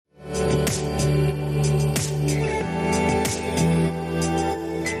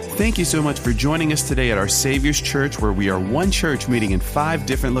Thank you so much for joining us today at our Savior's Church, where we are one church meeting in 5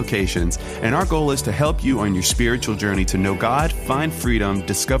 different locations. And our goal is to help you on your spiritual journey to know God, find freedom,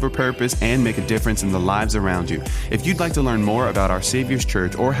 discover purpose, and make a difference in the lives around you. If you'd like to learn more about our Savior's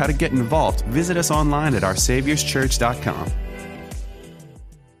Church or how to get involved, visit us online at oursaviorschurch.com.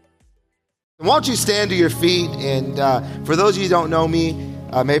 Why don't you stand to your feet? And for those of you who don't know me,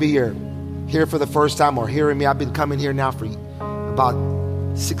 maybe you're here for the first time or hearing me. I've been coming here now for about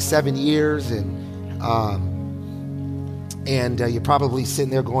 6-7 years, and you're probably sitting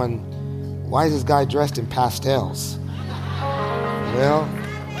there going, why is this guy dressed in pastels? Well,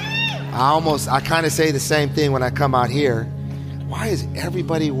 I kind of say the same thing when I come out here. Why is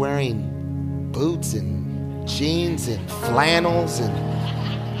everybody wearing boots and jeans and flannels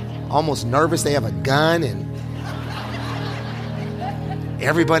and almost nervous they have a gun, and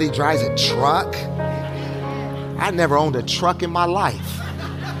everybody drives a truck? I never owned a truck in my life.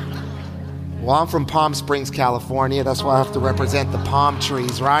 Well, I'm from Palm Springs, California. That's why I have to represent the palm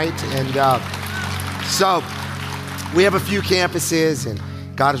trees, right? And so we have a few campuses, and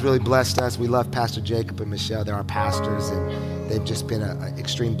God has really blessed us. We love Pastor Jacob and Michelle. They're our pastors, and they've just been an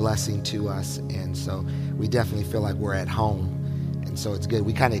extreme blessing to us. And so we definitely feel like we're at home. And so it's good.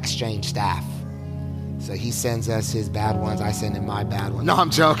 We kind of exchange staff. So he sends us his bad ones. I send him my bad ones. No, I'm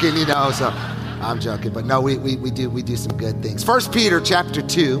joking, so I'm joking. But no, we do some good things. 1 Peter chapter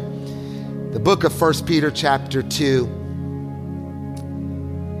 2. The book of 1 Peter chapter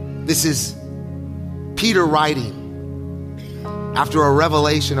 2. This is Peter writing after a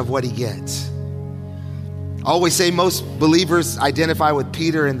revelation of what he gets. I always say most believers identify with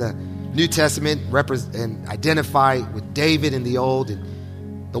Peter in the New Testament and identify with David in the Old.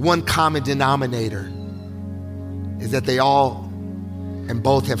 And the one common denominator is that they all and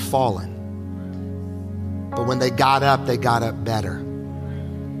both have fallen. But when they got up better.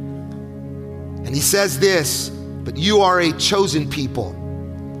 And he says this, but you are a chosen people,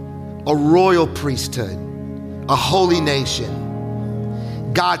 a royal priesthood, a holy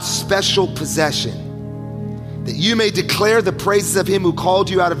nation, God's special possession, that you may declare the praises of him who called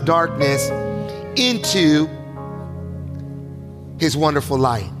you out of darkness into his wonderful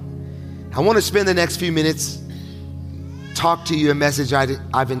light. I want to spend the next few minutes talk to you a message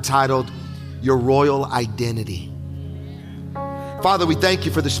I've entitled, Your Royal Identity. Father, we thank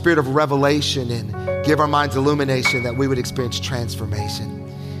you for the spirit of revelation, and give our minds illumination that we would experience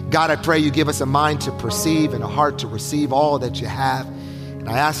transformation. God, I pray you give us a mind to perceive and a heart to receive all that you have. And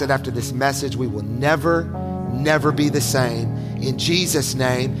I ask that after this message, we will never be the same. In Jesus'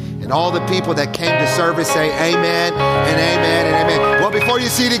 name. And all the people that came to service say amen and amen and amen. Well, before you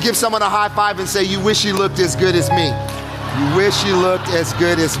see it, give someone a high five and say, you wish you looked as good as me. You wish you looked as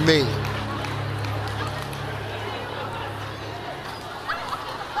good as me.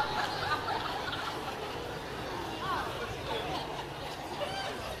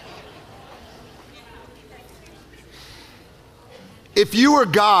 If you were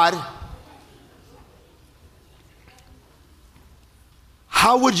God,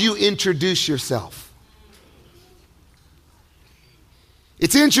 how would you introduce yourself?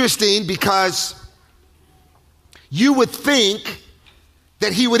 It's interesting because you would think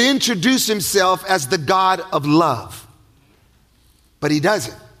that he would introduce himself as the God of love, but he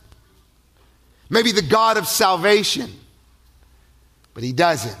doesn't. Maybe the God of salvation, but he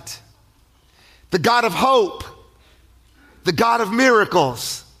doesn't. The God of hope, the God of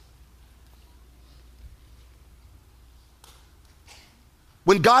miracles.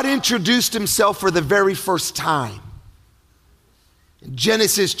 When God introduced himself for the very first time, in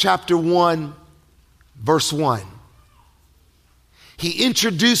Genesis chapter 1, verse 1, he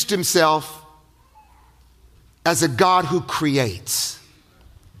introduced himself as a God who creates.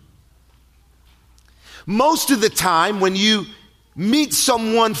 Most of the time, when you meet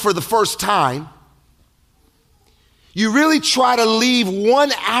someone for the first time, you really try to leave one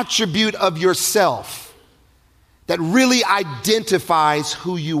attribute of yourself that really identifies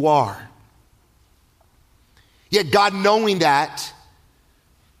who you are. Yet God, knowing that,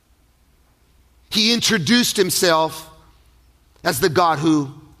 he introduced himself as the God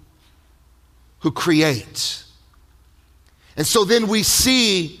who creates. And so then we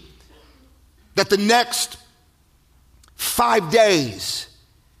see that the next 5 days,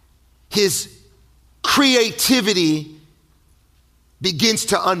 his creativity begins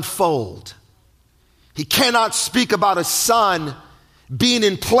to unfold. He cannot speak about a sun being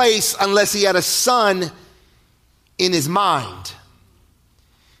in place unless he had a sun in his mind.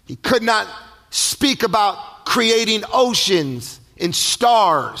 He could not speak about creating oceans and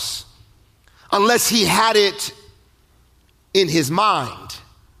stars unless he had it in his mind.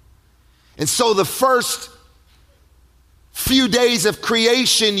 And so the first few days of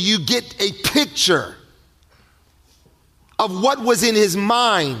creation, you get a picture of what was in his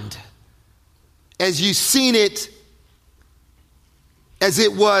mind as you seen it as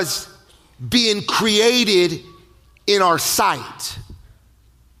it was being created in our sight.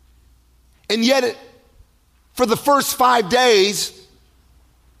 And yet, for the first 5 days,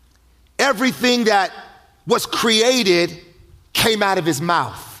 everything that was created came out of his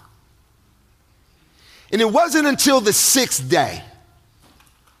mouth. And it wasn't until the 6th day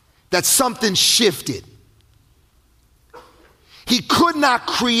that something shifted. He could not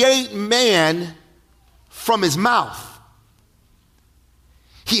create man from his mouth.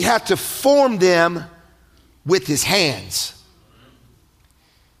 He had to form them with his hands.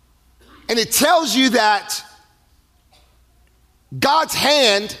 And it tells you that God's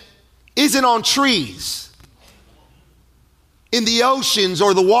hand isn't on trees, in the oceans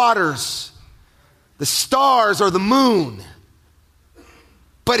or the waters, the stars or the moon,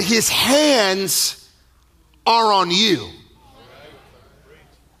 but his hands are on you.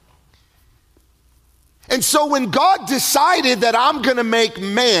 And so when God decided that I'm going to make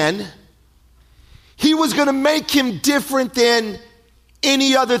man, he was going to make him different than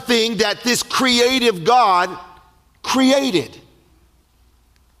any other thing that this creative God created.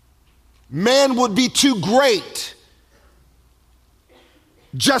 Man would be too great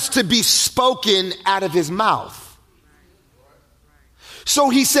just to be spoken out of his mouth. So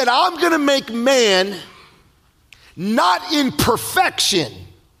he said, I'm going to make man not in perfection,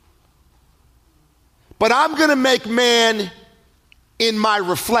 but I'm going to make man in my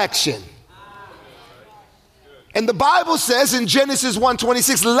reflection. And the Bible says in Genesis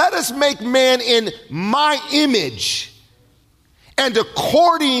 1:26, let us make man in my image and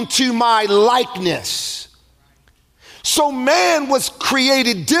according to my likeness. So man was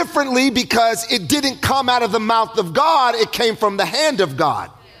created differently because it didn't come out of the mouth of God, it came from the hand of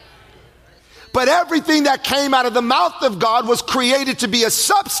God. But everything that came out of the mouth of God was created to be a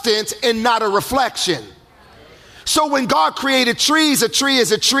substance and not a reflection. So when God created trees, a tree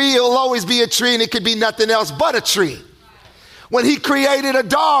is a tree, it'll always be a tree, and it could be nothing else but a tree. When he created a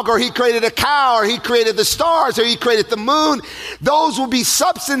dog, or he created a cow, or he created the stars, or he created the moon, those will be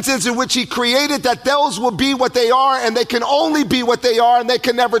substances in which he created, that those will be what they are, and they can only be what they are, and they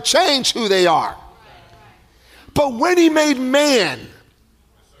can never change who they are. But when he made man,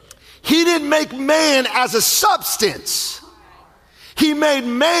 he didn't make man as a substance. He made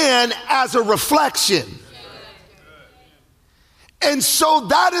man as a reflection. And so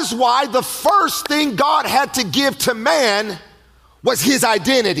that is why the first thing God had to give to man was his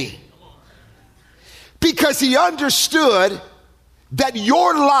identity. Because he understood that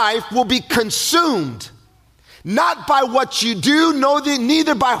your life will be consumed not by what you do,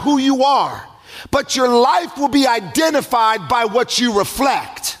 neither by who you are, but your life will be identified by what you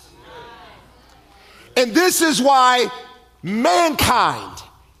reflect. And this is why mankind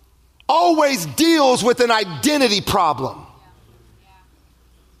always deals with an identity problem.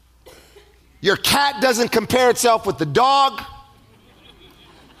 Your cat doesn't compare itself with the dog.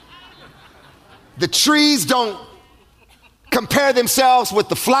 The trees don't compare themselves with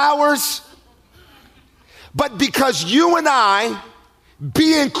the flowers. But because you and I,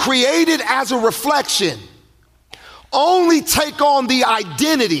 being created as a reflection, only take on the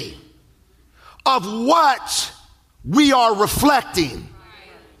identity of what we are reflecting.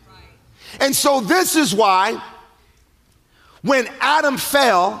 And so this is why when Adam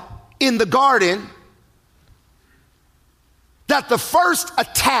fell in the garden, that the first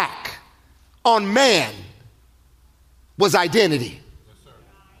attack on man was identity.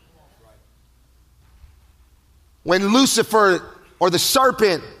 When Lucifer, or the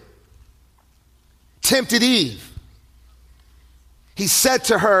serpent, tempted Eve, he said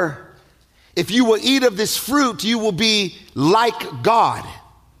to her, if you will eat of this fruit, you will be like God.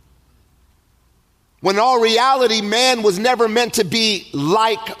 When in all reality, man was never meant to be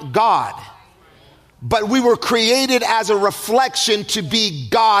like God, but we were created as a reflection to be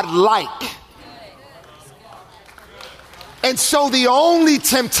God-like. And so the only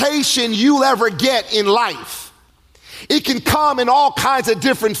temptation you'll ever get in life, it can come in all kinds of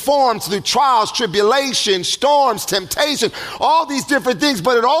different forms, through trials, tribulations, storms, temptation, all these different things,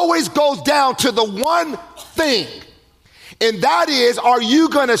 but it always goes down to the one thing. And that is, are you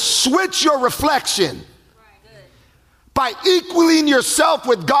going to switch your reflection by equaling yourself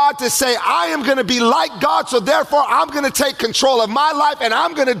with God to say, I am going to be like God, so therefore I'm going to take control of my life and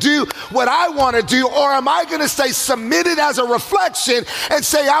I'm going to do what I want to do? Or am I going to stay submitted as a reflection and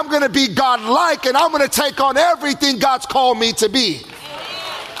say, I'm going to be God-like and I'm going to take on everything God's called me to be?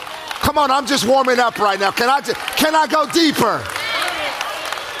 Come on, I'm just warming up right now. Can I go deeper?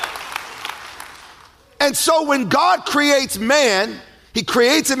 And so when God creates man, he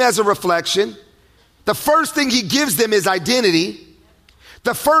creates him as a reflection. The first thing he gives them is identity.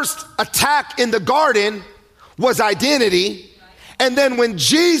 The first attack in the garden was identity. And then when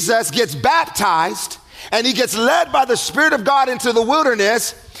Jesus gets baptized and he gets led by the Spirit of God into the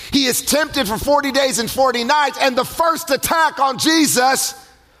wilderness, he is tempted for 40 days and 40 nights. And the first attack on Jesus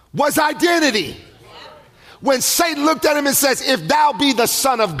was identity. When Satan looked at him and says, if thou be the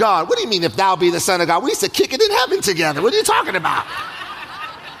Son of God. What do you mean if thou be the Son of God? We used to kick it in heaven together. What are you talking about?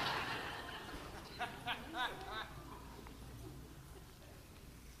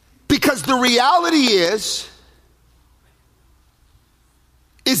 Because the reality is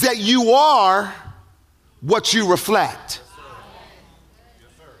that you are what you reflect.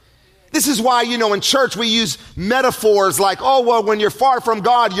 This is why, in church we use metaphors like, oh, well, when you're far from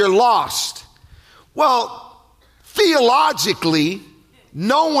God, you're lost. Well, theologically,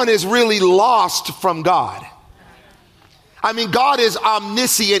 no one is really lost from God. I mean, God is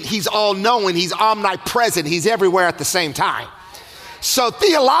omniscient. He's all-knowing. He's omnipresent. He's everywhere at the same time. So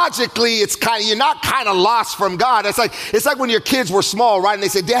theologically, you're not kind of lost from God. It's like when your kids were small, right? And they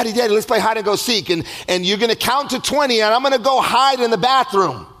say, Daddy, let's play hide and go seek. And you're going to count to 20 and I'm going to go hide in the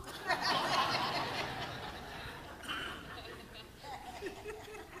bathroom.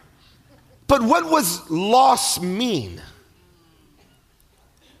 But what was loss mean?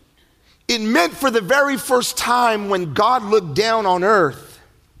 It meant for the very first time when God looked down on earth,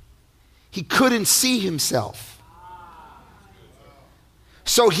 he couldn't see himself.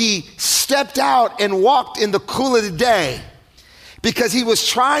 So he stepped out and walked in the cool of the day because he was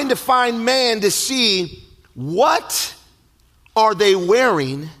trying to find man to see what are they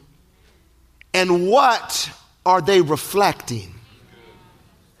wearing and what are they reflecting.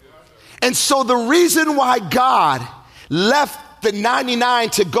 And so the reason why God left the 99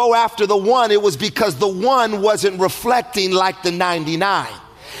 to go after the one, it was because the one wasn't reflecting like the 99.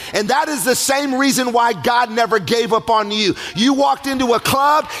 And that is the same reason why God never gave up on you. You walked into a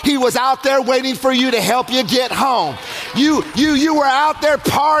club, he was out there waiting for you to help you get home. You were out there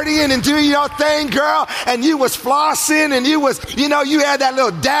partying and doing your thing, girl, and you was flossing and you had that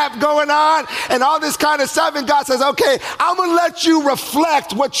little dab going on and all this kind of stuff. And God says, okay, I'm going to let you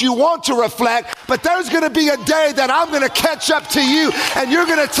reflect what you want to reflect, but there's going to be a day that I'm going to catch up to you and you're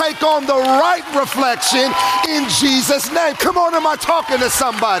going to take on the right reflection in Jesus' name. Come on, am I talking to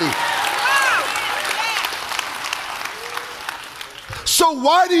somebody? So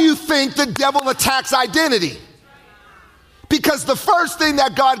why do you think the devil attacks identity? Because the first thing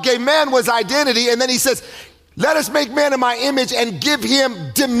that God gave man was identity, and then he says, let us make man in my image and give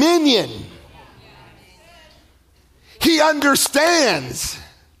him dominion. He understands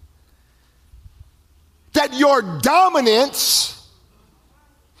that your dominance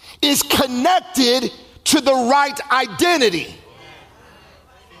is connected to the right identity.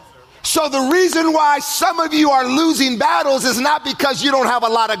 So the reason why some of you are losing battles is not because you don't have a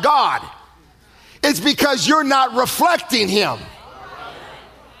lot of God. It's because you're not reflecting him.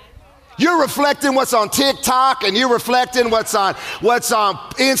 You're reflecting what's on TikTok and you're reflecting what's on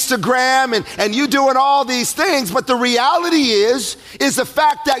Instagram and you doing all these things. But the reality is the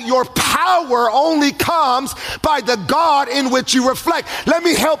fact that your power only comes by the God in which you reflect. Let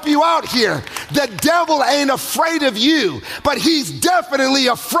me help you out here. The devil ain't afraid of you, but he's definitely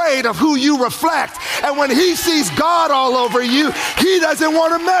afraid of who you reflect. And when he sees God all over you, he doesn't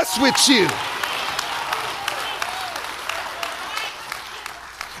want to mess with you.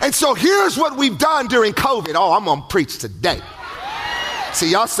 And so here's what we've done during COVID. Oh, I'm going to preach today.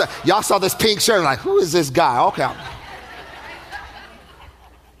 See, y'all saw this pink shirt, like, who is this guy? Okay.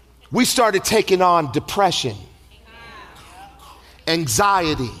 We started taking on depression,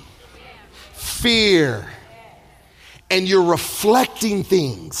 anxiety, fear, and you're reflecting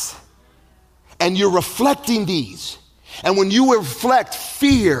things. And you're reflecting these. And when you reflect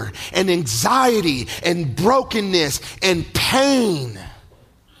fear and anxiety and brokenness and pain,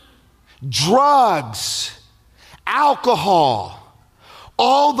 drugs, alcohol,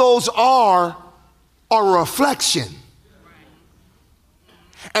 all those are a reflection.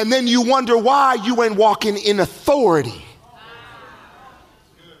 And then you wonder why you ain't walking in authority.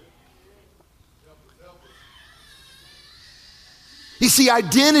 You see,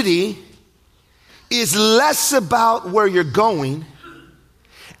 identity is less about where you're going,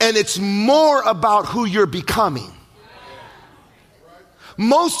 and it's more about who you're becoming.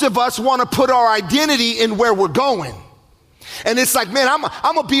 Most of us want to put our identity in where we're going. And it's like, man, I'm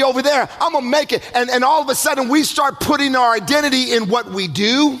going to be over there. I'm going to make it. And all of a sudden we start putting our identity in what we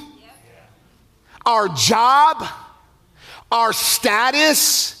do, our job, our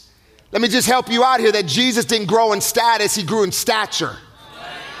status. Let me just help you out here that Jesus didn't grow in status, he grew in stature.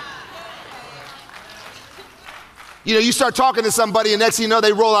 You know, you start talking to somebody and next thing you know,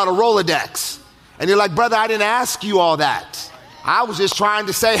 they roll out a Rolodex. And you're like, brother, I didn't ask you all that. I was just trying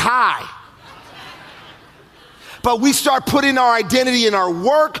to say hi. But we start putting our identity in our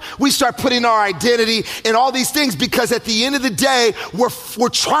work. We start putting our identity in all these things because at the end of the day, we're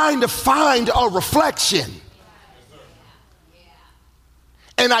trying to find a reflection.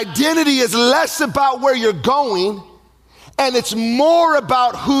 And identity is less about where you're going and it's more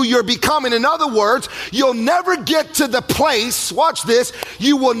about who you're becoming. In other words, you'll never get to the place, watch this,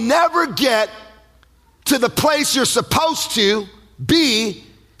 you will never get to the place you're supposed to be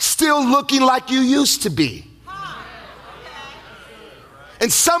still looking like you used to be.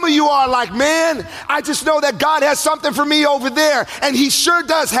 And some of you are like, man, I just know that God has something for me over there. And he sure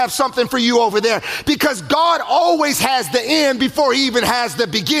does have something for you over there because God always has the end before he even has the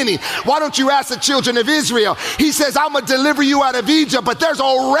beginning. Why don't you ask the children of Israel? He says, I'm going to deliver you out of Egypt, but there's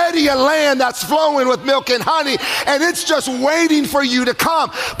already a land that's flowing with milk and honey, and it's just waiting for you to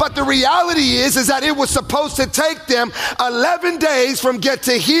come. But the reality is that it was supposed to take them 11 days from get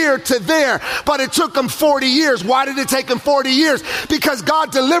to here to there, but it took them 40 years. Why did it take them 40 years? Because God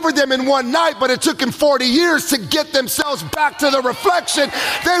delivered them in one night, but it took them 40 years to get themselves back to the reflection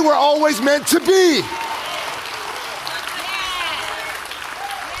they were always meant to be.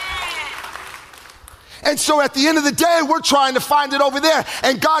 And so at the end of the day, we're trying to find it over there.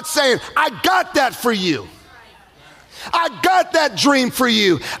 And God's saying, I got that for you. I got that dream for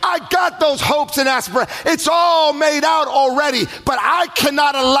you. I got those hopes and aspirations. It's all made out already, but I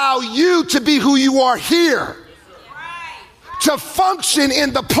cannot allow you to be who you are here, to function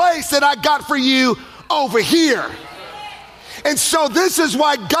in the place that I got for you over here. And so this is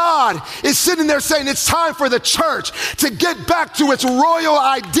why God is sitting there saying it's time for the church to get back to its royal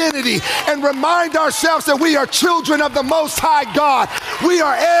identity and remind ourselves that we are children of the Most High God. We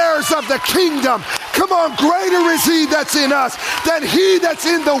are heirs of the kingdom. Come on, greater is he that's in us than he that's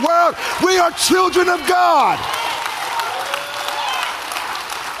in the world. We are children of God.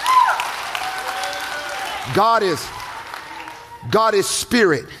 God is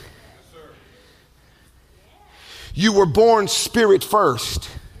spirit. You were born spirit first.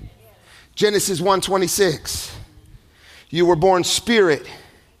 Genesis 1:26. You were born spirit.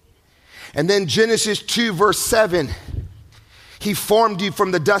 And then Genesis 2 verse 7. He formed you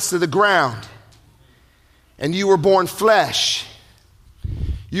from the dust of the ground. And you were born flesh.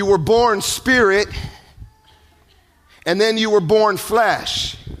 You were born spirit. And then you were born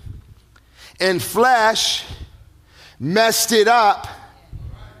flesh. And flesh messed it up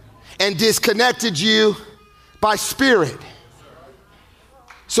and disconnected you by spirit.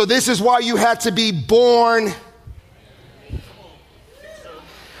 So this is why you had to be born.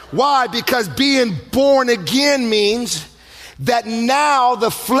 Why? Because being born again means that now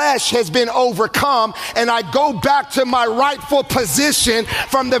the flesh has been overcome and I go back to my rightful position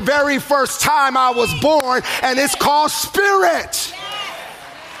from the very first time I was born, and it's called spirit.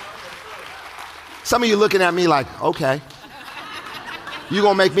 Some of you looking at me like, okay, you're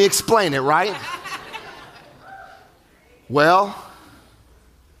going to make me explain it, right? Well,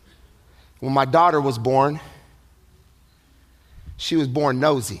 when my daughter was born, she was born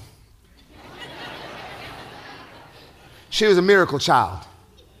nosy. She was a miracle child.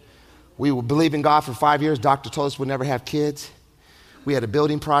 We would believe in God for 5 years. Doctor told us we'd never have kids. We had a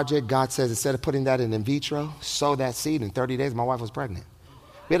building project. God says instead of putting that in vitro, sow that seed. In 30 days, my wife was pregnant.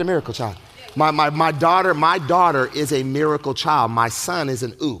 We had a miracle child. My daughter is a miracle child. My son is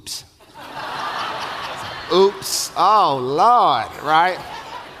an oops. Oops. Oh, Lord, right?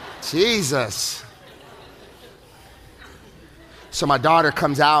 Jesus. So my daughter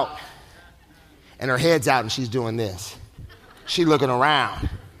comes out and her head's out and she's doing this. She looking around.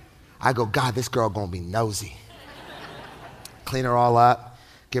 I go, God, this girl gonna be nosy. Clean her all up,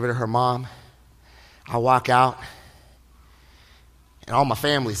 give her to her mom. I walk out and all my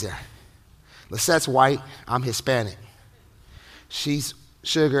family's there. Lisette's white, I'm Hispanic. She's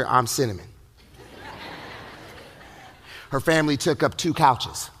sugar, I'm cinnamon. Her family took up 2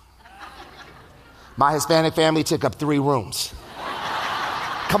 couches. My Hispanic family took up 3 rooms.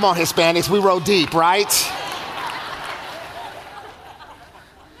 Come on, Hispanics, we roll deep, right?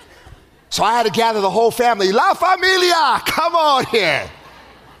 So I had to gather the whole family. La familia, come on here.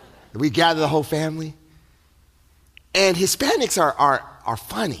 We gather the whole family. And Hispanics are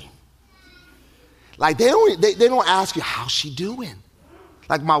funny. Like they don't ask you, how's she doing?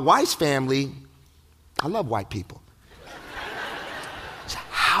 Like my wife's family, I love white people.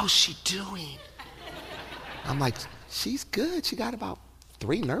 How's she doing? I'm like, she's good. She got about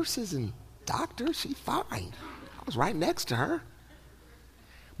 3 nurses and doctors. She's fine. I was right next to her.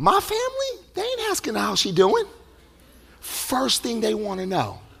 My family, they ain't asking how she doing. First thing they want to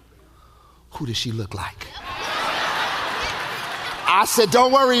know, who does she look like? I said,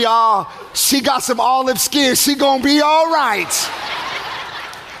 don't worry, y'all. She got some olive skin. She gonna be all right.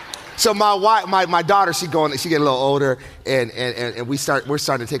 So my wife, my daughter, she get a little older, and we're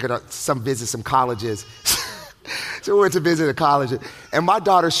starting to take her to some colleges. So we went to visit a college, and my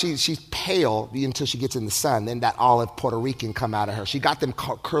daughter, she's pale until she gets in the sun. Then that olive Puerto Rican come out of her. She got them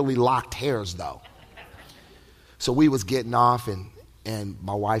curly locked hairs though. So we was getting off, and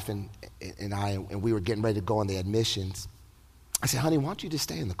my wife and I, and we were getting ready to go on the admissions. I said, honey, why don't you just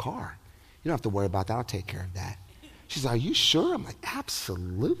stay in the car? You don't have to worry about that. I'll take care of that. She's like, are you sure? I'm like,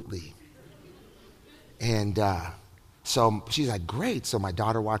 absolutely. And so she's like, great. So my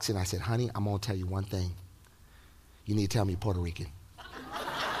daughter walks in. I said, honey, I'm going to tell you one thing. You need to tell me Puerto Rican.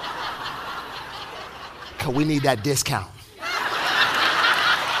 Because we need that discount.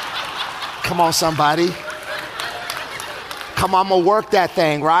 Come on, somebody. Come on, I'm going to work that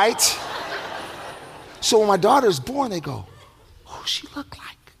thing, right? So when my daughter's born, they go, who she look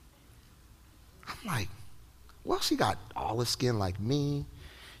like? I'm like, well, she got olive skin like me.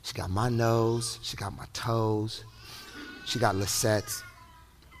 She got my nose. She got my toes. She got Lisette's,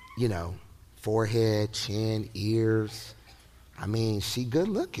 forehead, chin, ears. I mean, she good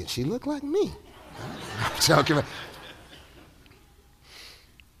looking. She look like me. I'm joking.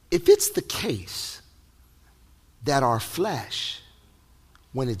 If it's the case that our flesh,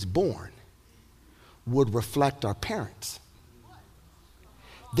 when it's born, would reflect our parents,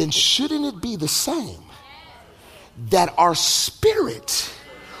 then shouldn't it be the same that our spirit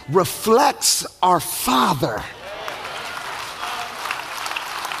reflects our Father?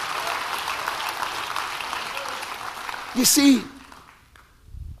 You see,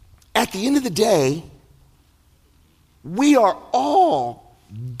 at the end of the day, we are all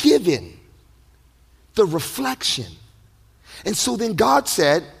given the reflection. And so then God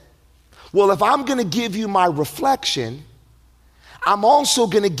said, well, if I'm going to give you my reflection, I'm also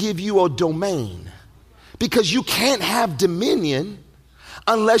going to give you a domain, because you can't have dominion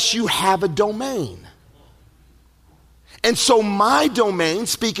unless you have a domain. And so my domain,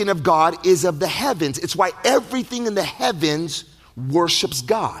 speaking of God, is of the heavens. It's why everything in the heavens worships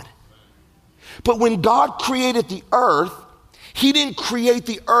God. But when God created the earth, he didn't create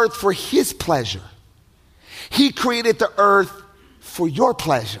the earth for his pleasure. He created the earth for your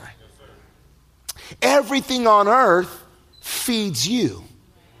pleasure. Everything on earth feeds you.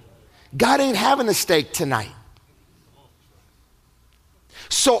 God ain't having a steak tonight.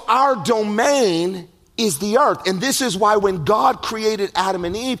 So our domain is the earth. And this is why when God created Adam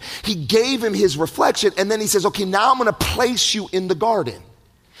and Eve, he gave him his reflection. And then he says, okay, now I'm going to place you in the garden.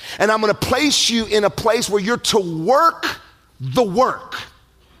 And I'm going to place you in a place where you're to work the work.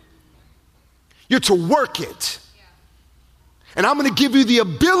 You're to work it. And I'm going to give you the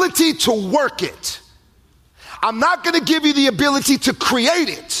ability to work it. I'm not going to give you the ability to create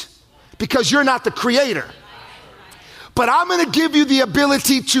it, because you're not the creator. But I'm going to give you the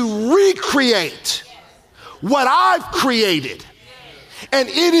ability to recreate what I've created. And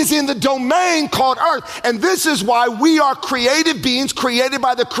it is in the domain called earth. And this is why we are creative beings created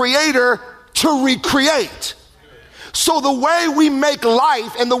by the Creator to recreate. So the way we make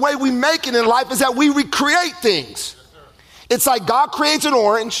life and the way we make it in life is that we recreate things. It's like God creates an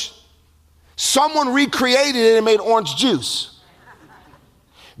orange. Someone recreated it and made orange juice.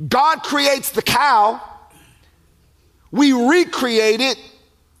 God creates the cow. We recreate it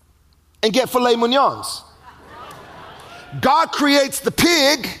and get filet mignons. God creates the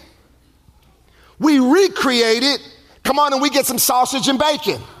pig. We recreate it. Come on, and we get some sausage and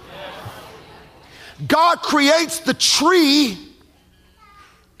bacon. God creates the tree,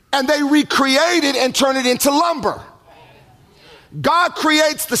 and they recreate it and turn it into lumber. God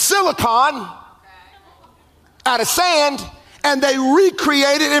creates the silicon out of sand, and they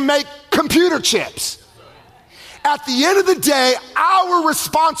recreate it and make computer chips. At the end of the day, our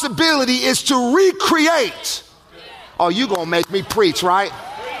responsibility is to recreate. Oh, you gonna make me preach, right?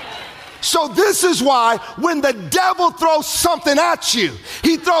 So this is why when the devil throws something at you,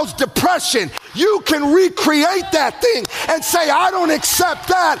 he throws depression, you can recreate that thing and say, I don't accept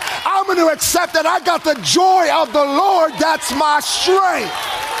that. I'm going to accept that I got the joy of the Lord. That's my strength.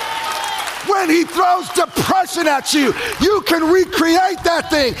 When he throws depression at you, you can recreate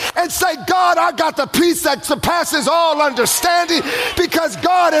that thing and say, God, I got the peace that surpasses all understanding, because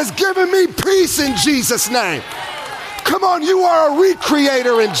God has given me peace in Jesus' name. Come on, you are a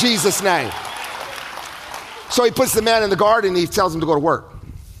recreator in Jesus' name. So he puts the man in the garden and he tells him to go to work.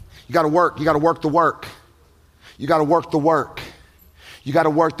 You got to work. You got to work the work. You got to work the work. You got to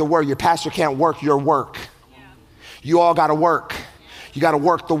work the work. Your pastor can't work your work. You all got to work. You got to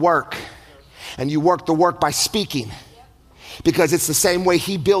work the work. And you work the work by speaking. Because it's the same way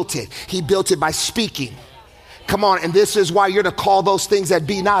he built it. He built it by speaking. Come on, and this is why you're to call those things that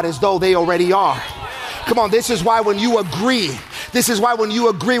be not as though they already are. Come on, this is why when you agree,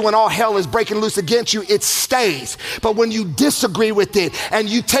 when all hell is breaking loose against you, it stays. But when you disagree with it and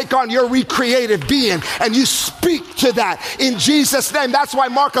you take on your recreative being and you speak to that in Jesus' name, that's why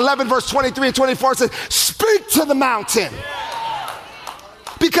Mark 11 verse 23 and 24 says, speak to the mountain.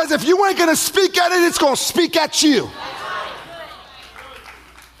 Because if you ain't going to speak at it, it's going to speak at you.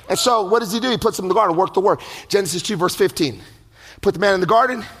 And so what does he do? He puts him in the garden, work the work. Genesis 2 verse 15. Put the man in the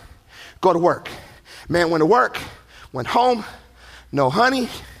garden, go to work. Man went to work, went home, no honey,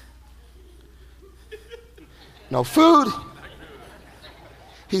 no food.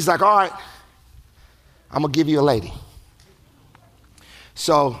 He's like, all right, I'm going to give you a lady.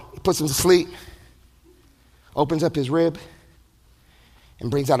 So he puts him to sleep, opens up his rib,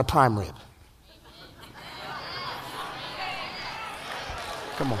 and brings out a prime rib.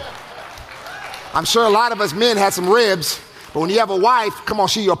 Come on. I'm sure a lot of us men had some ribs, but when you have a wife, come on,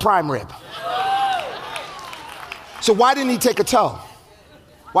 she your prime rib. So why didn't he take a toe?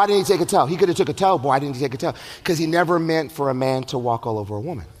 Why didn't he take a toe? He could have took a toe, but why didn't he take a toe? Because he never meant for a man to walk all over a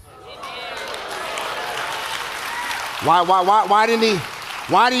woman. Why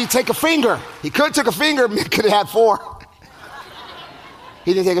didn't he take a finger? He could have took a finger, could have had 4.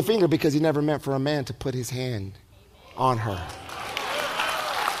 He didn't take a finger because he never meant for a man to put his hand on her.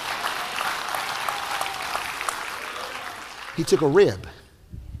 He took a rib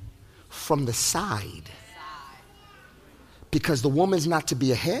from the side. Because the woman's not to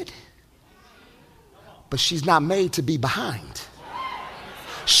be ahead, but she's not made to be behind.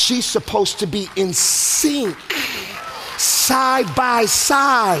 She's supposed to be in sync, side by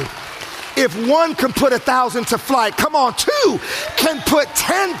side. If one can put 1,000 to flight, come on, 2 can put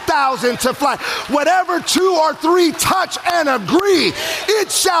 10,000 to flight. Whatever 2 or 3 touch and agree,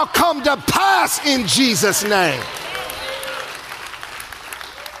 it shall come to pass in Jesus' name.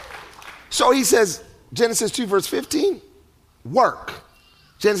 So he says, Genesis 2 verse 15, work.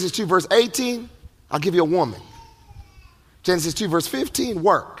 Genesis 2 verse 18, I'll give you a woman. Genesis 2 verse 15,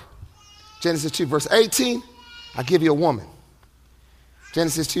 work. Genesis 2 verse 18, I'll give you a woman.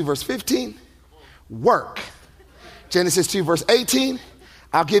 Genesis 2 verse 15, work. Genesis 2 verse 18,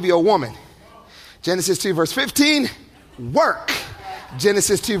 I'll give you a woman. Genesis 2 verse 15, work.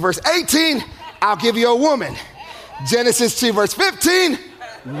 Genesis 2 verse 18, I'll give you a woman. Genesis 2 verse 15,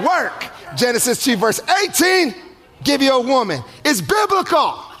 work. Genesis 2 verse 18, give you a woman. It's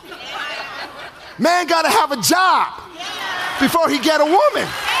biblical. Man got to have a job before he get a woman.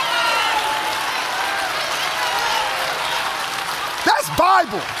 That's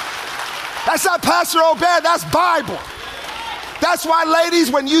Bible. That's not Pastor Obed, that's Bible. That's why,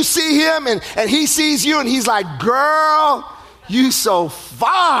 ladies, when you see him and he sees you and he's like, girl, you so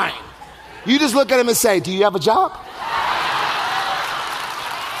fine. You just look at him and say, do you have a job?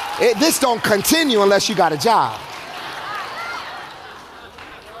 This don't continue unless you got a job.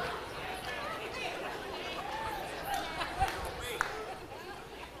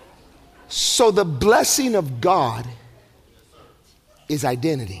 So the blessing of God is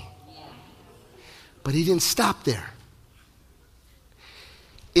identity. But he didn't stop there.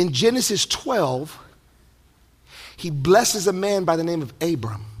 In Genesis 12, he blesses a man by the name of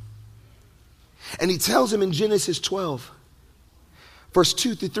Abram. And he tells him in Genesis 12, verse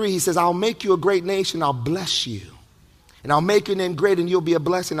 2 through 3, he says, I'll make you a great nation, I'll bless you. And I'll make your name great and you'll be a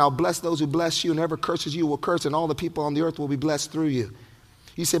blessing. I'll bless those who bless you, and whoever curses you will curse, and all the people on the earth will be blessed through you.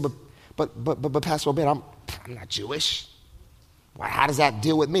 You say, but Pastor Obed, I'm not Jewish. Why, how does that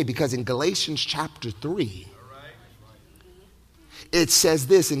deal with me? Because in Galatians chapter 3, it says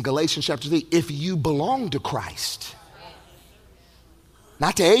this in Galatians chapter 3, if you belong to Christ,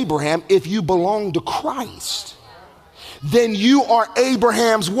 not to Abraham, if you belong to Christ, then you are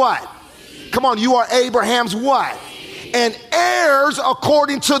Abraham's what? Come on, you are Abraham's what? And heirs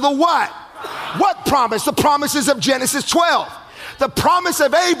according to the what? What promise? The promises of Genesis 12. The promise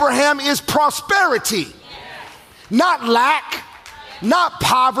of Abraham is prosperity, not lack, not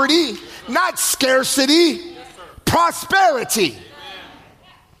poverty, not scarcity, prosperity.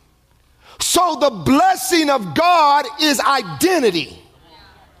 So the blessing of God is identity.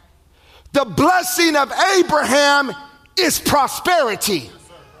 The blessing of Abraham is prosperity.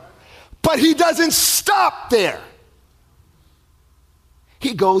 But he doesn't stop there.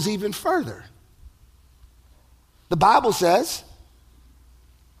 He goes even further. The Bible says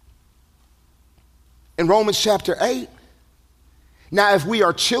in Romans chapter 8, now if we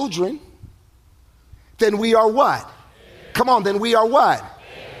are children, then we are what? Come on, then we are what?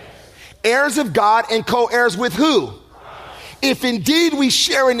 Heirs of God and co-heirs with who? If indeed we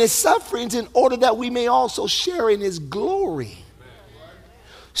share in his sufferings, in order that we may also share in his glory.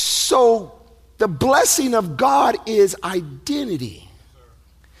 So the blessing of God is identity.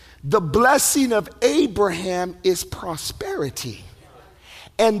 The blessing of Abraham is prosperity.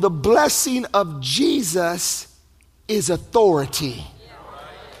 And the blessing of Jesus is authority.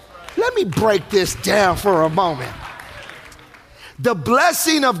 Let me break this down for a moment. The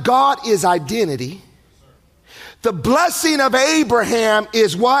blessing of God is identity. The blessing of Abraham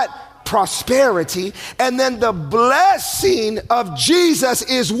is what? Prosperity. And then the blessing of Jesus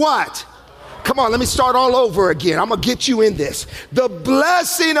is what? Come on, let me start all over again. I'm going to get you in this. The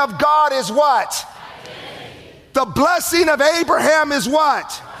blessing of God is what? The blessing of Abraham is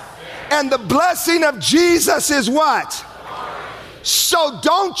what? And the blessing of Jesus is what? So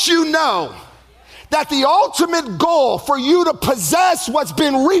don't you know that the ultimate goal for you to possess what's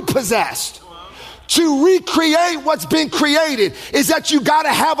been repossessed, to recreate what's been created, is that you got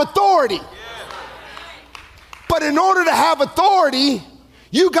to have authority. But in order to have authority,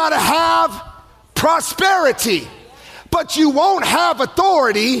 you got to have prosperity. But you won't have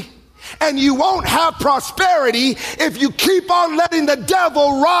authority and you won't have prosperity if you keep on letting the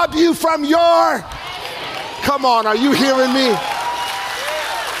devil rob you from your... Come on, are you hearing me?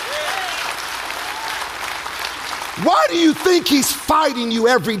 Why do you think he's fighting you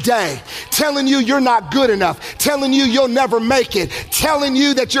every day? Telling you you're not good enough. Telling you you'll never make it. Telling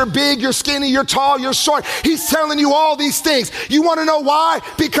you that you're big, you're skinny, you're tall, you're short. He's telling you all these things. You want to know why?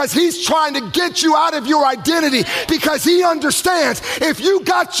 Because he's trying to get you out of your identity. Because he understands if you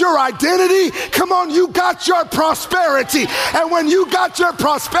got your identity, come on, you got your prosperity. And when you got your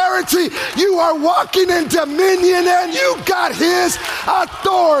prosperity, you are walking in dominion and you got his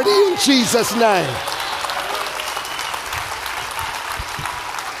authority in Jesus' name.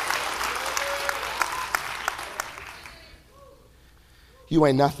 You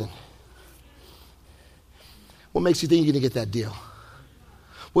ain't nothing. What makes you think you're going to get that deal?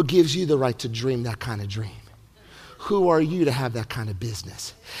 What gives you the right to dream that kind of dream? Who are you to have that kind of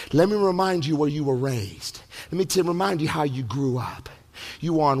business? Let me remind you where you were raised. Let me remind you how you grew up.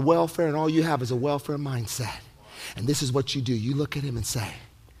 You are on welfare and all you have is a welfare mindset. And this is what you do. You look at him and say,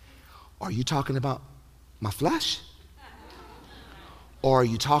 are you talking about my flesh? Or are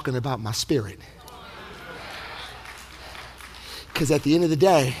you talking about my spirit? Because at the end of the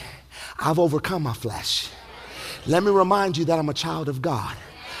day, I've overcome my flesh. Let me remind you that I'm a child of God.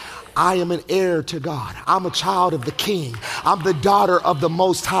 I am an heir to God. I'm a child of the King. I'm the daughter of the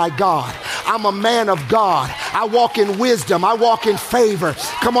Most High God. I'm a man of God. I walk in wisdom. I walk in favor.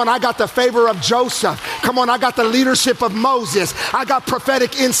 Come on, I got the favor of Joseph. Come on, I got the leadership of Moses. I got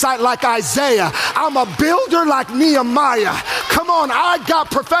prophetic insight like Isaiah. I'm a builder like Nehemiah. Come on, I got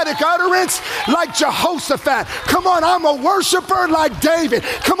prophetic utterance like Jehoshaphat. Come on, I'm a worshiper like David.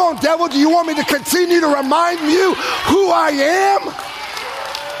 Come on, devil, do you want me to continue to remind you who I am?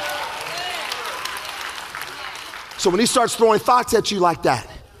 So when he starts throwing thoughts at you like that,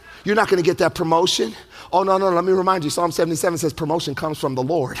 you're not going to get that promotion. Oh, no, let me remind you. Psalm 77 says promotion comes from the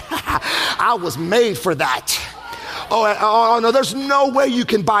Lord. I was made for that. Oh, no, there's no way you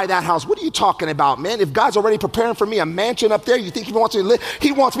can buy that house. What are you talking about, man? If God's already preparing for me a mansion up there, you think he wants me to live?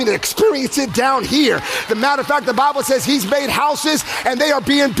 He wants me to experience it down here. The matter of fact, the Bible says he's made houses and they are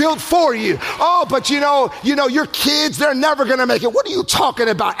being built for you. Oh, but you know, your kids, they're never going to make it. What are you talking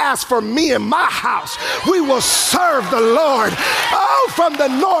about? As for me and my house, we will serve the Lord. Oh, from the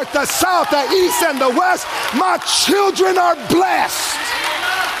north, the south, the east, and the west, my children are blessed.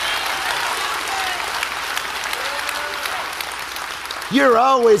 You're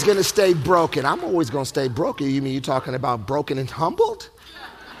always going to stay broken. I'm always going to stay broken. You mean you're talking about broken and humbled?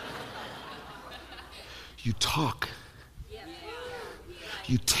 You talk.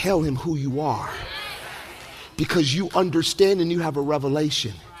 You tell him who you are. Because you understand and you have a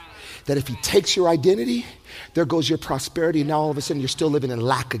revelation that if he takes your identity, there goes your prosperity. And now all of a sudden you're still living in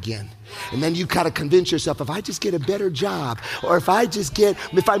lack again. And then you got to convince yourself, if I just get a better job, or if I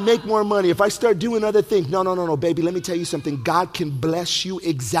make more money, if I start doing other things. No, baby, let me tell you something. God can bless you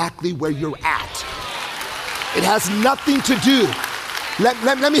exactly where you're at. It has nothing to do.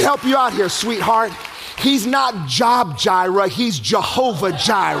 Let me help you out here, sweetheart. He's not Job Jireh, he's Jehovah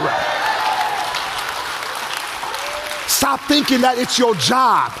Jireh. Stop thinking that it's your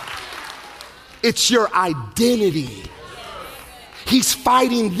job. It's your identity. He's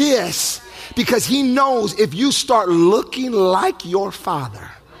fighting this Because he knows if you start looking like your father,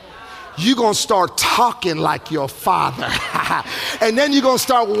 you're going to start talking like your father. And then you're going to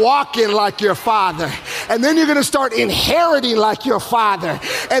start walking like your father. And then you're going to start inheriting like your father.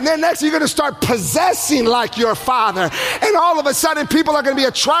 And then next you're going to start possessing like your father. And all of a sudden people are going to be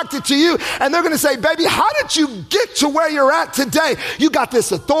attracted to you. And they're going to say, baby, how did you get to where you're at today? You got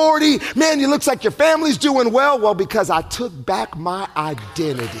this authority. Man, it looks like your family's doing well. Well, because I took back my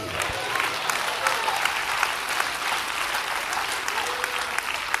identity.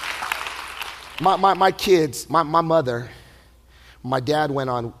 My kids, my mother, my dad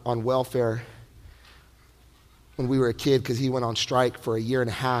went on welfare when we were a kid because he went on strike for a year and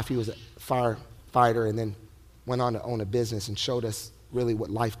a half. He was a firefighter and then went on to own a business and showed us really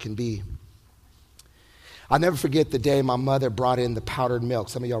what life can be. I'll never forget the day my mother brought in the powdered milk.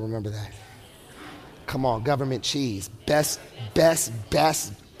 Some of y'all remember that. Come on, government cheese. Best.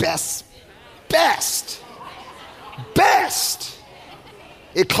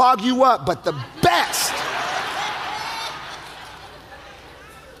 It clogged you up, but the best.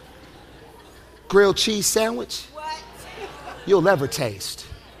 Grilled cheese sandwich. You'll never taste.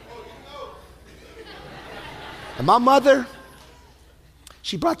 And my mother,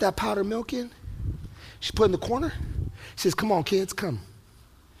 she brought that powdered milk in. She put it in the corner. She says, come on, kids, come.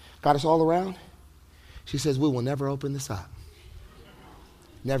 Got us all around. She says, we will never open this up.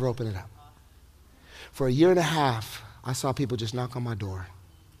 Never open it up. For a year and a half, I saw people just knock on my door.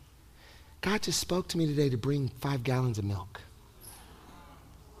 God just spoke to me today to bring 5 gallons of milk.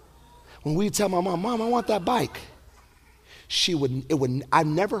 When we tell my mom, I want that bike, I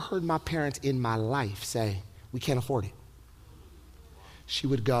never heard my parents in my life say, we can't afford it. She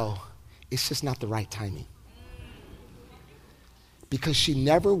would go, it's just not the right timing. Because she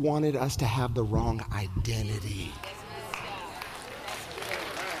never wanted us to have the wrong identity.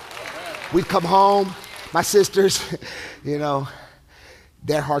 We'd come home, my sisters,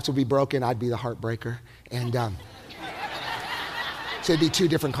 their hearts would be broken. I'd be the heartbreaker. And so it'd be 2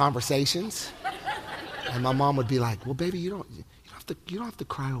 different conversations. And my mom would be like, well, baby, you don't have to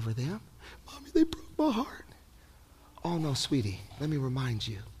cry over them. Mommy, they broke my heart. Oh, no, sweetie, let me remind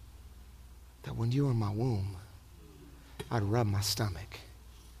you that when you were in my womb, I'd rub my stomach.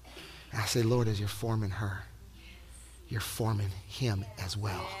 And I say, Lord, as you're forming her, you're forming him as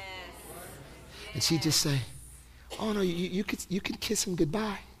well. And she'd just say, oh, no, you could kiss him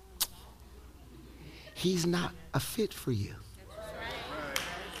goodbye. He's not a fit for you.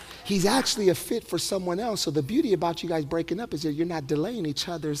 He's actually a fit for someone else. So the beauty about you guys breaking up is that you're not delaying each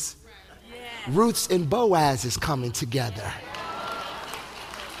other's Ruths and Boaz is coming together.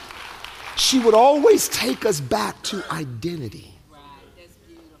 She would always take us back to identity.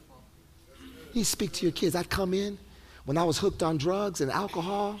 You speak to your kids. I'd come in when I was hooked on drugs and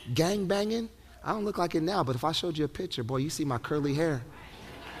alcohol, gang banging. I don't look like it now, but if I showed you a picture, boy, you see my curly hair.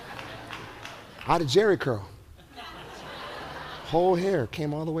 I had a Jerry curl. Whole hair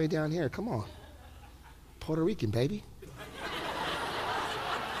came all the way down here. Come on. Puerto Rican, baby.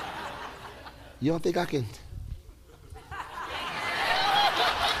 You don't think I can?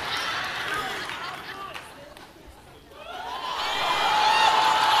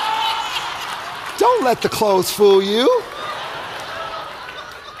 Don't let the clothes fool you.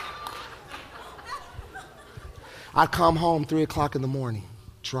 I'd come home 3 o'clock in the morning,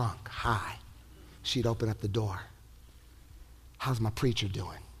 drunk, high. She'd open up the door. How's my preacher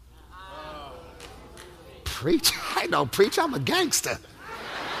doing? Preacher? I don't preach. I'm a gangster.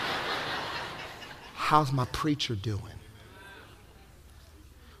 How's my preacher doing?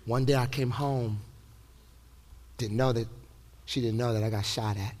 One day I came home, she didn't know that I got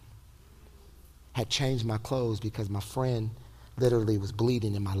shot at. Had changed my clothes because my friend literally was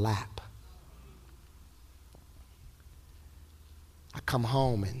bleeding in my lap. I come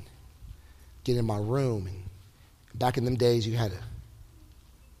home and get in my room, and back in them days you had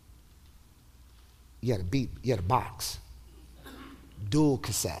a box, dual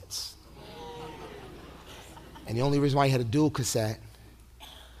cassettes. And the only reason why you had a dual cassette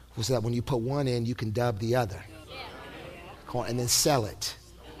was that when you put one in, you can dub the other. Come on, and then sell it.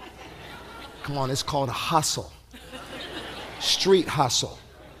 Come on, it's called a hustle. Street hustle.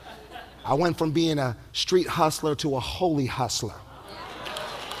 I went from being a street hustler to a holy hustler.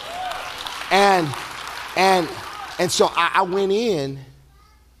 And so I went in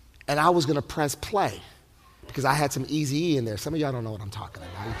and I was going to press play because I had some Eazy-E in there. Some of y'all don't know what I'm talking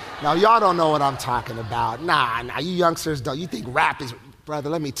about. Now, y'all don't know what I'm talking about. Nah, you youngsters don't. You think rap is... Brother,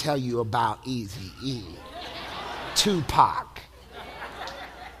 let me tell you about Eazy-E. Tupac.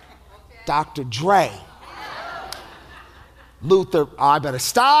 Dr. Dre. Luther... Oh, I better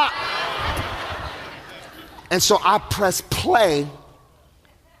stop. And so I pressed play,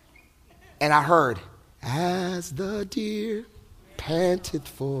 and I heard, as the deer panteth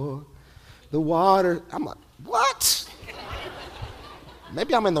for the water. I'm like, what?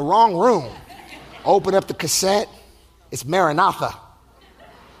 Maybe I'm in the wrong room. Open up the cassette. It's Maranatha.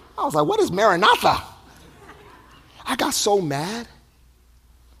 I was like, what is Maranatha? I got so mad.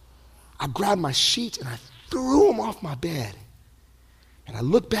 I grabbed my sheets and I threw them off my bed. And I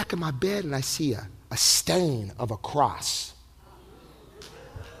look back at my bed and I see a stain of a cross.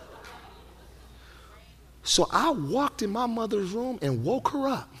 So I walked in my mother's room and woke her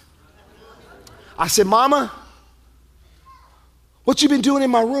up. I said, Mama, what you been doing in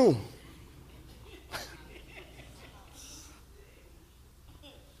my room?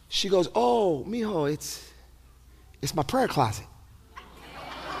 She goes, oh, mijo, it's my prayer closet.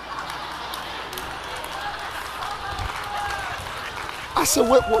 I said,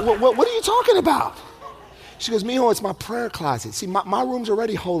 what are you talking about? She goes, mijo, it's my prayer closet. See, my room's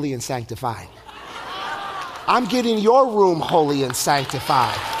already holy and sanctified. I'm getting your room holy and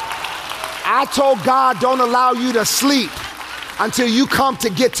sanctified. I told God, don't allow you to sleep until you come to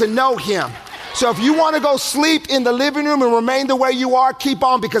get to know him. So if you want to go sleep in the living room and remain the way you are, keep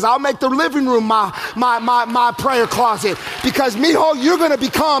on, because I'll make the living room my prayer closet. Because, mijo, you're going to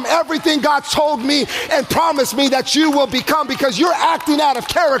become everything God told me and promised me that you will become, because you're acting out of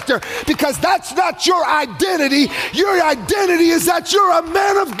character, because that's not your identity. Your identity is that you're a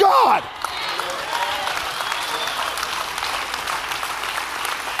man of God.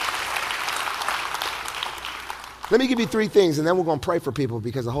 Let me give you three things, and then we're going to pray for people,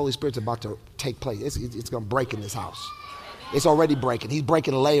 because the Holy Spirit's about to take place. It's going to break in this house. It's already breaking. He's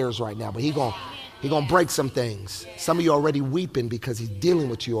breaking layers right now, but he's going to break some things. Some of you are already weeping because he's dealing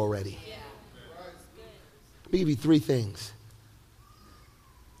with you already. Let me give you three things.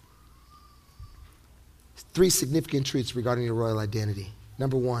 Three significant truths regarding your royal identity.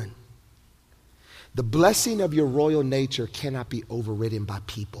 Number one, the blessing of your royal nature cannot be overridden by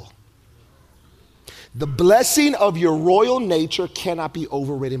people. The blessing of your royal nature cannot be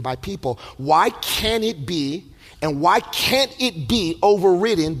overridden by people. Why can it be, and why can't it be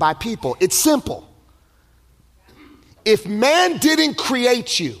overridden by people? It's simple. If man didn't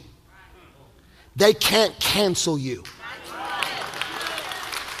create you, they can't cancel you.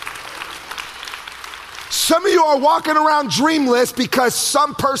 Some of you are walking around dreamless because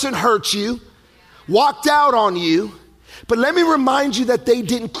some person hurt you, walked out on you. But let me remind you that they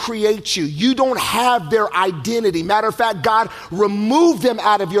didn't create you. You don't have their identity. Matter of fact, God removed them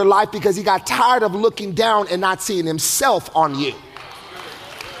out of your life because he got tired of looking down and not seeing himself on you.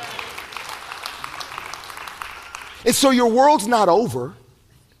 And so your world's not over.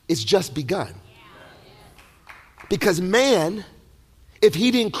 It's just begun. Because man, if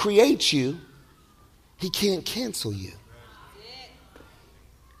he didn't create you, he can't cancel you.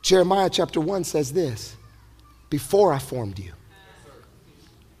 Jeremiah chapter 1 says this. Before I formed you.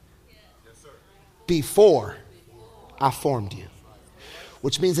 Before I formed you.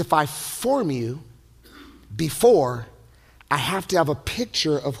 Which means if I form you before, I have to have a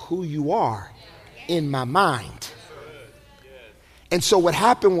picture of who you are in my mind. And so what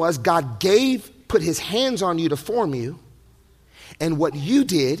happened was God put his hands on you to form you. And what you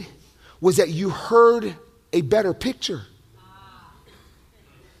did was that you heard a better picture.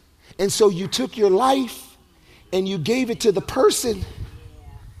 And so you took your life and you gave it to the person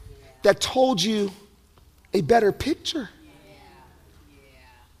that told you a better picture.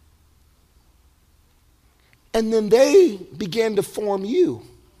 And then they began to form you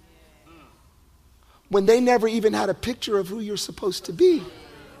when they never even had a picture of who you're supposed to be.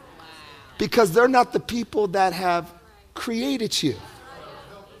 Because they're not the people that have created you.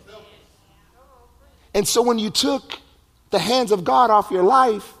 And so when you took the hands of God off your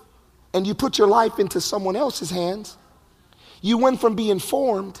life, and you put your life into someone else's hands, you went from being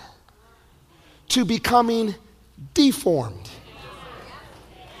formed to becoming deformed.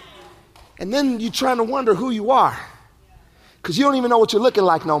 And then you're trying to wonder who you are, because you don't even know what you're looking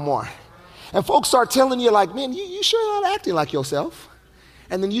like no more. And folks start telling you like, man, you sure you're not acting like yourself?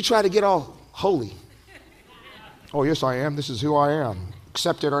 And then you try to get all holy. Oh, yes, I am. This is who I am.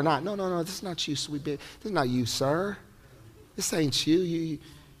 Accept it or not. No, this is not you, sweet baby. This is not you, sir. This ain't you.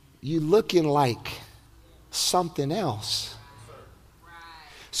 You looking like something else.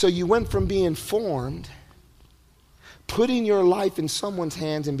 So you went from being formed, putting your life in someone's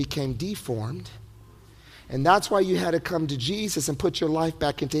hands, and became deformed. And that's why you had to come to Jesus and put your life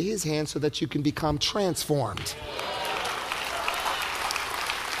back into his hands so that you can become transformed.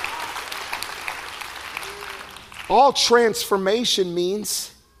 All transformation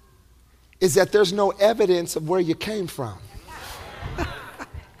means is that there's no evidence of where you came from.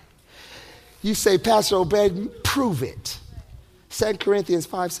 You say, Pastor Obed, prove it. 2 Corinthians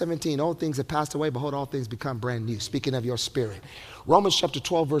 5:17, all things have passed away, behold, all things become brand new. Speaking of your spirit. Romans chapter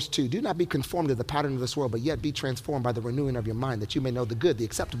 12, verse 2, do not be conformed to the pattern of this world, but yet be transformed by the renewing of your mind, that you may know the good, the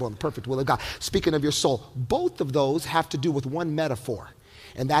acceptable, and the perfect will of God. Speaking of your soul, both of those have to do with one metaphor,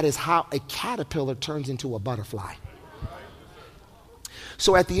 and that is how a caterpillar turns into a butterfly.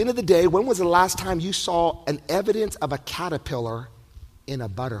 So at the end of the day, when was the last time you saw an evidence of a caterpillar in a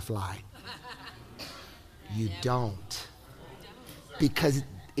butterfly? You don't. Because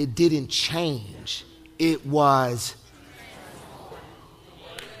it didn't change. It was.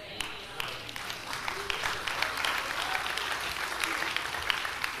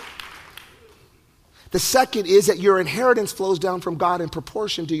 The second is that your inheritance flows down from God in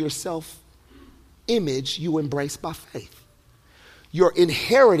proportion to your self-image you embrace by faith. Your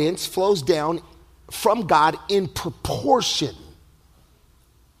inheritance flows down from God in proportion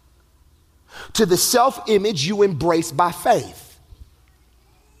to the self-image you embrace by faith.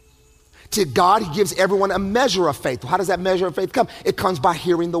 To God, he gives everyone a measure of faith. How does that measure of faith come? It comes by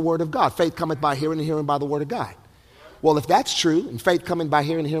hearing the word of God. Faith cometh by hearing, and hearing by the word of God. Well, if that's true, and faith coming by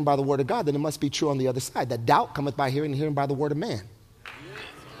hearing, and hearing by the word of God, then it must be true on the other side, that doubt cometh by hearing, and hearing by the word of man.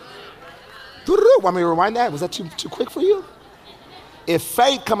 Want me to rewind that? Was that too quick for you? If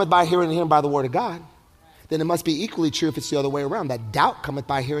faith cometh by hearing, and hearing by the word of God, then it must be equally true if it's the other way around, that doubt cometh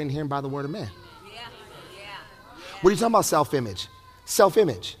by hearing, and hearing by the word of man. What are you talking about, self-image?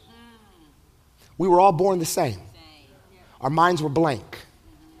 Self-image. We were all born the same. Our minds were blank.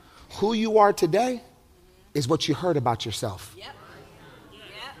 Who you are today is what you heard about yourself.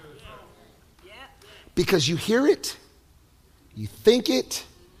 Because you hear it, you think it,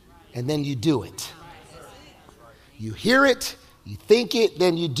 and then you do it. You hear it, you think it,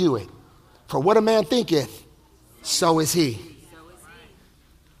 then you do it. For what a man thinketh, so is he.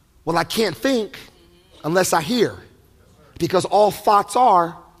 Well, I can't think unless I hear, because all thoughts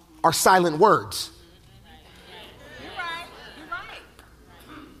are silent words.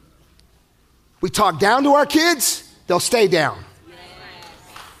 We talk down to our kids, they'll stay down.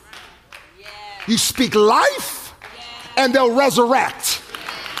 You speak life, and they'll resurrect.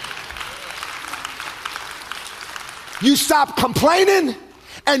 You stop complaining,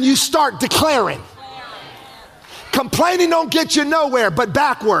 and you start declaring. Complaining don't get you nowhere, but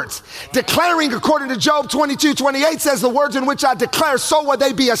backwards. Declaring, according to Job 22:28, says the words in which I declare, so will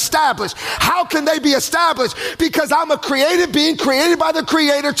they be established. How can they be established? Because I'm a created being created by the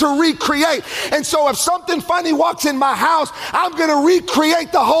Creator to recreate. And so if something funny walks in my house, I'm going to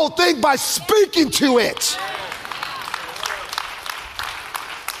recreate the whole thing by speaking to it.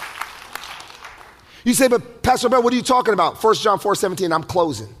 You say, but Pastor Bill, what are you talking about? 1 John 4:17, I'm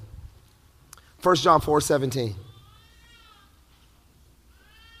closing. 1 John 4:17.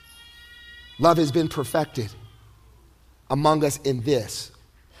 Love has been perfected among us in this,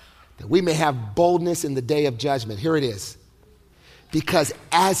 that we may have boldness in the day of judgment. Here it is. Because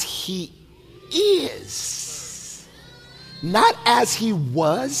as he is, not as he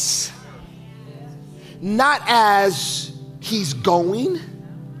was, not as he's going,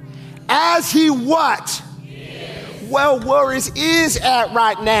 as he what? Well, where is at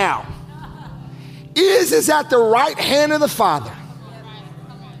right now? Is at the right hand of the Father,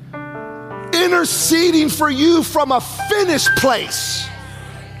 interceding for you from a finished place.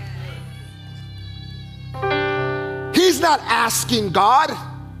 He's not asking God,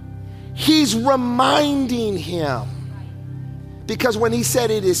 he's reminding him. Because when he said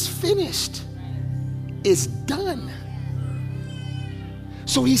it is finished, it's done.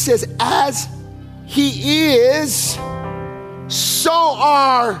 So he says, as he is, so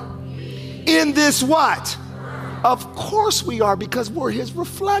are in this what? Of course we are, because we're his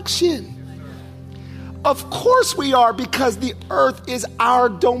reflection. Of course we are, because the earth is our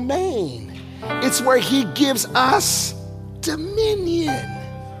domain. It's where he gives us dominion.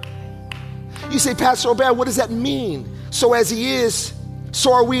 You say, Pastor Obed, what does that mean? So as he is,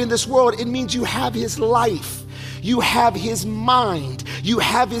 so are we in this world. It means you have his life. You have his mind. You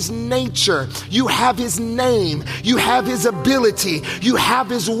have his nature. You have his name. You have his ability. You have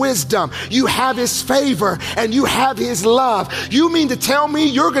his wisdom. You have his favor. And you have his love. You mean to tell me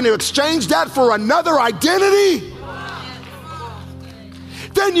you're going to exchange that for another identity?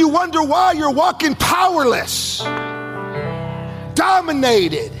 Then you wonder why you're walking powerless,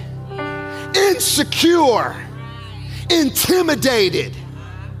 dominated, insecure, intimidated.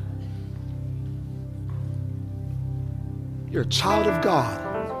 You're a child of God.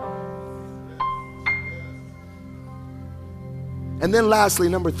 And then lastly,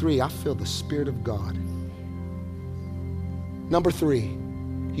 number 3, I feel the Spirit of God. Number 3,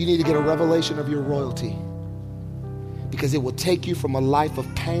 you need to get a revelation of your royalty, because it will take you from a life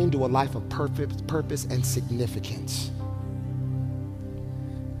of pain to a life of purpose and significance.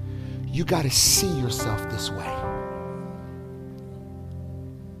 You got to see yourself this way.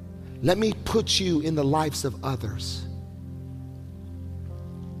 Let me put you in the lives of others.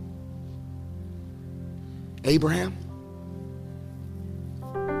 Abraham,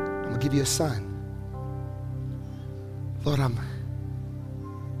 I'm going to give you a son. Lord, I'm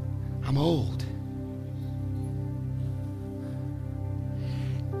old.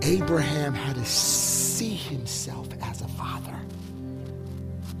 Abraham had to see himself as a father.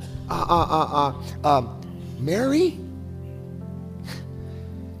 Mary,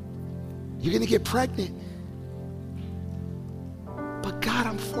 you're going to get pregnant. But God,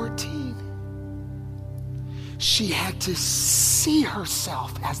 I'm 14. She had to see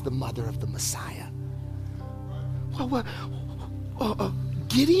herself as the mother of the Messiah.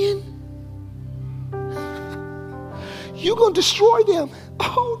 Gideon? You're going to destroy them.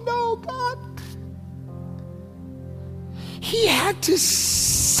 Oh no, God. He had to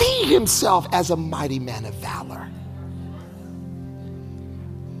see himself as a mighty man of valor.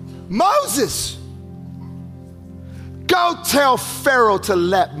 Moses, go tell Pharaoh to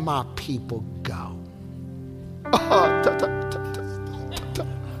let my people go.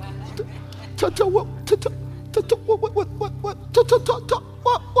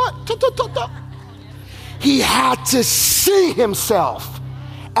 He had to see himself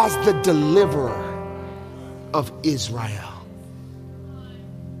as the deliverer of Israel.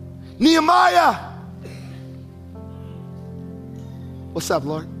 Nehemiah, what's up,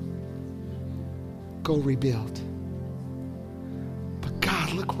 Lord? Go rebuild. But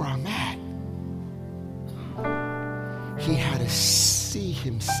God, look where I'm at. He had to see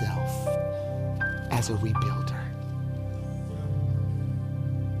himself as a rebuilder.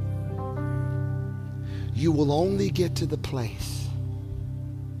 You will only get to the place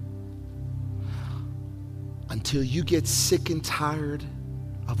until you get sick and tired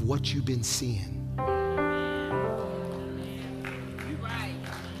of what you've been seeing.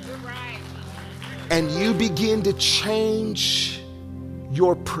 And you begin to change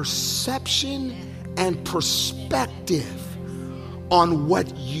your perception and perspective on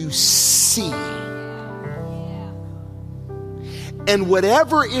what you see. And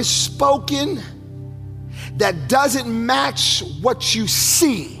whatever is spoken that doesn't match what you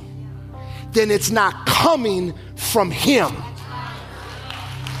see, then it's not coming from him.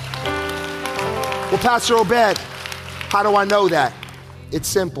 Well, Pastor Obed, how do I know that? It's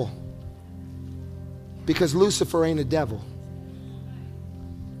simple. Because Lucifer ain't a devil.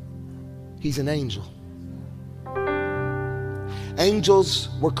 He's an angel. Angels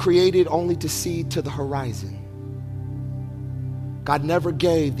were created only to see to the horizon. God never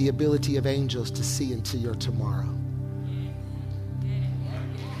gave the ability of angels to see into your tomorrow.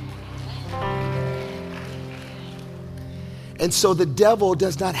 And so the devil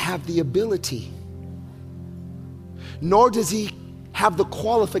does not have the ability, nor does he have the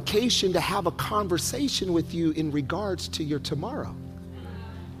qualification to have a conversation with you in regards to your tomorrow,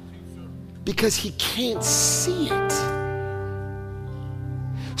 because he can't see it.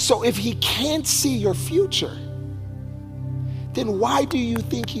 So if he can't see your future, then why do you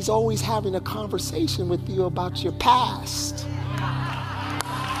think he's always having a conversation with you about your past?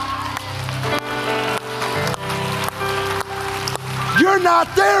 You're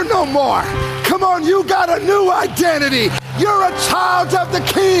not there no more. Come on, you got a new identity. You're a child of the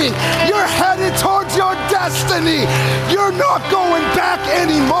King. You're headed towards your destiny. You're not going back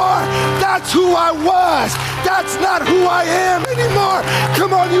anymore. That's who I was. That's not who I am anymore.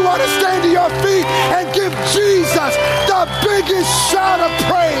 Come on, you want to stand to your feet and give Jesus the biggest shout of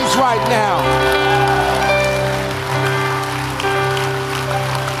praise right now.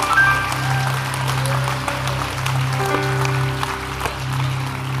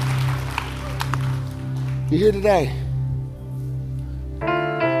 You're here today.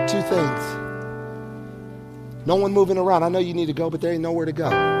 Two things. No one moving around. I know you need to go, but there ain't nowhere to go.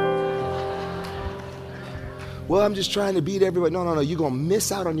 Well, I'm just trying to beat everybody. No. You're going to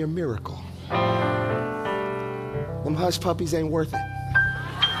miss out on your miracle. Them hush puppies ain't worth it.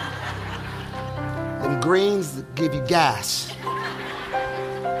 Them greens give you gas.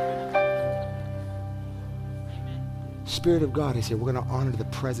 Spirit of God is here. We're going to honor the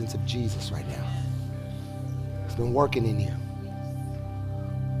presence of Jesus right now. It's been working in you.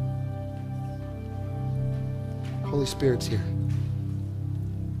 Holy Spirit's here.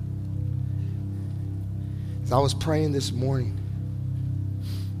 As I was praying this morning,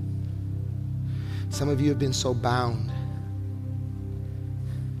 Some of you have been so bound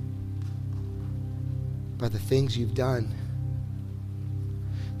by the things you've done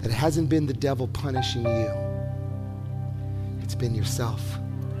that it hasn't been the devil punishing you. It's been yourself.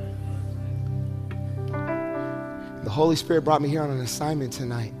 The Holy Spirit brought me here on an assignment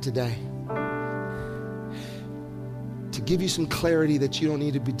today, to give you some clarity that you don't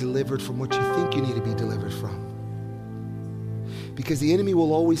need to be delivered from what you think you need to be delivered from. Because the enemy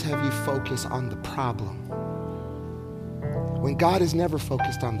will always have you focus on the problem, when God is never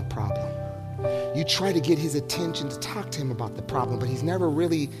focused on the problem. You try to get his attention to talk to him about the problem, but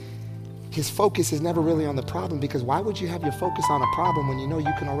his focus is never really on the problem, because why would you have your focus on a problem when you know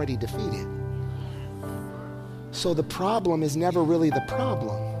you can already defeat it? So the problem is never really the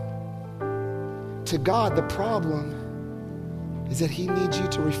problem. To God, the problem is that he needs you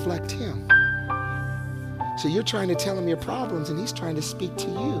to reflect him. So you're trying to tell him your problems, and he's trying to speak to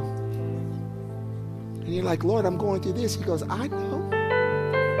you. And you're like, Lord, I'm going through this. He goes, I know.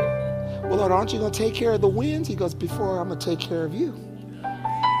 Well, Lord, aren't you going to take care of the winds? He goes, before I'm going to take care of you.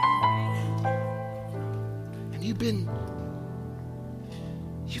 And you've been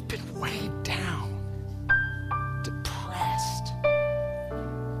weighed down, depressed,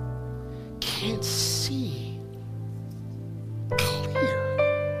 can't see clear.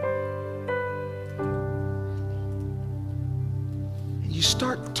 And you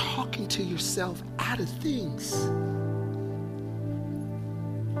start talking to yourself out of things.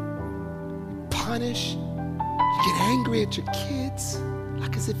 You punish, you get angry at your kids,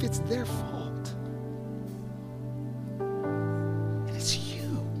 like as if it's their fault. And it's you.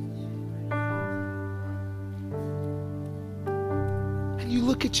 And you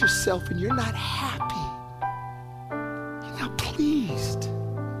look at yourself and you're not happy. You're not pleased.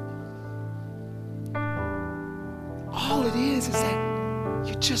 All it is that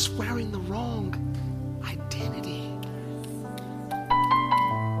you're just wearing the wrong identity.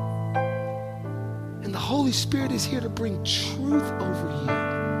 And the Holy Spirit is here to bring truth over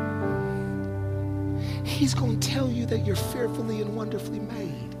you. He's going to tell you that you're fearfully and wonderfully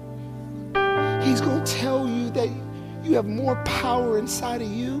made. He's going to tell you that you have more power inside of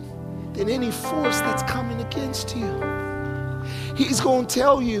you than any force that's coming against you. He's going to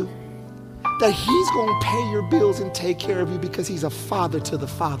tell you that he's going to pay your bills and take care of you because he's a father to the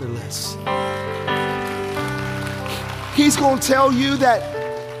fatherless. He's going to tell you that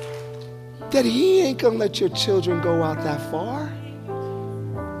he ain't going to let your children go out that far.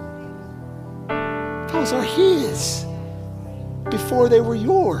 Those are his before they were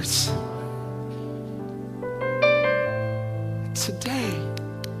yours. Today,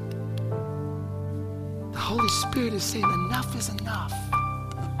 the Holy Spirit is saying enough is enough.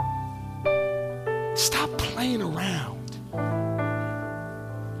 Stop playing around.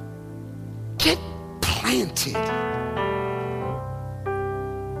 Get planted.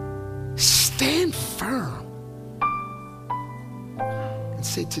 Stand firm. And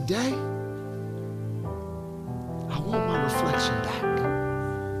say, today, I want my reflection back.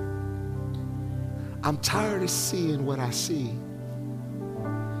 I'm tired of seeing what I see,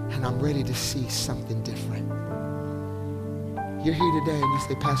 and I'm ready to see something different. You're here today and you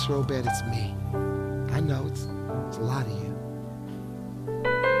say, Pastor Obed, it's me. I know it's a lot of you.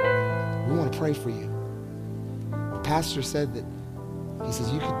 We want to pray for you. The pastor said that, he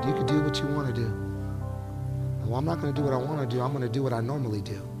says, you could do what you want to do. Well, I'm not going to do what I want to do. I'm going to do what I normally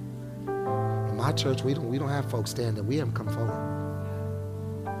do. In my church, we don't have folks standing. We have them come forward.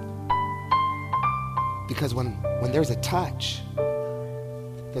 Because when there's a touch,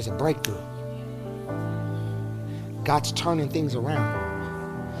 there's a breakthrough. God's turning things around.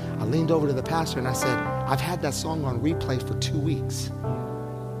 I leaned over to the pastor and I said, I've had that song on replay for 2 weeks.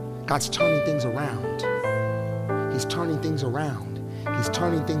 God's turning things around. He's turning things around. He's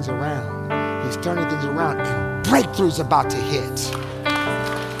turning things around. He's turning things around. And breakthrough's about to hit.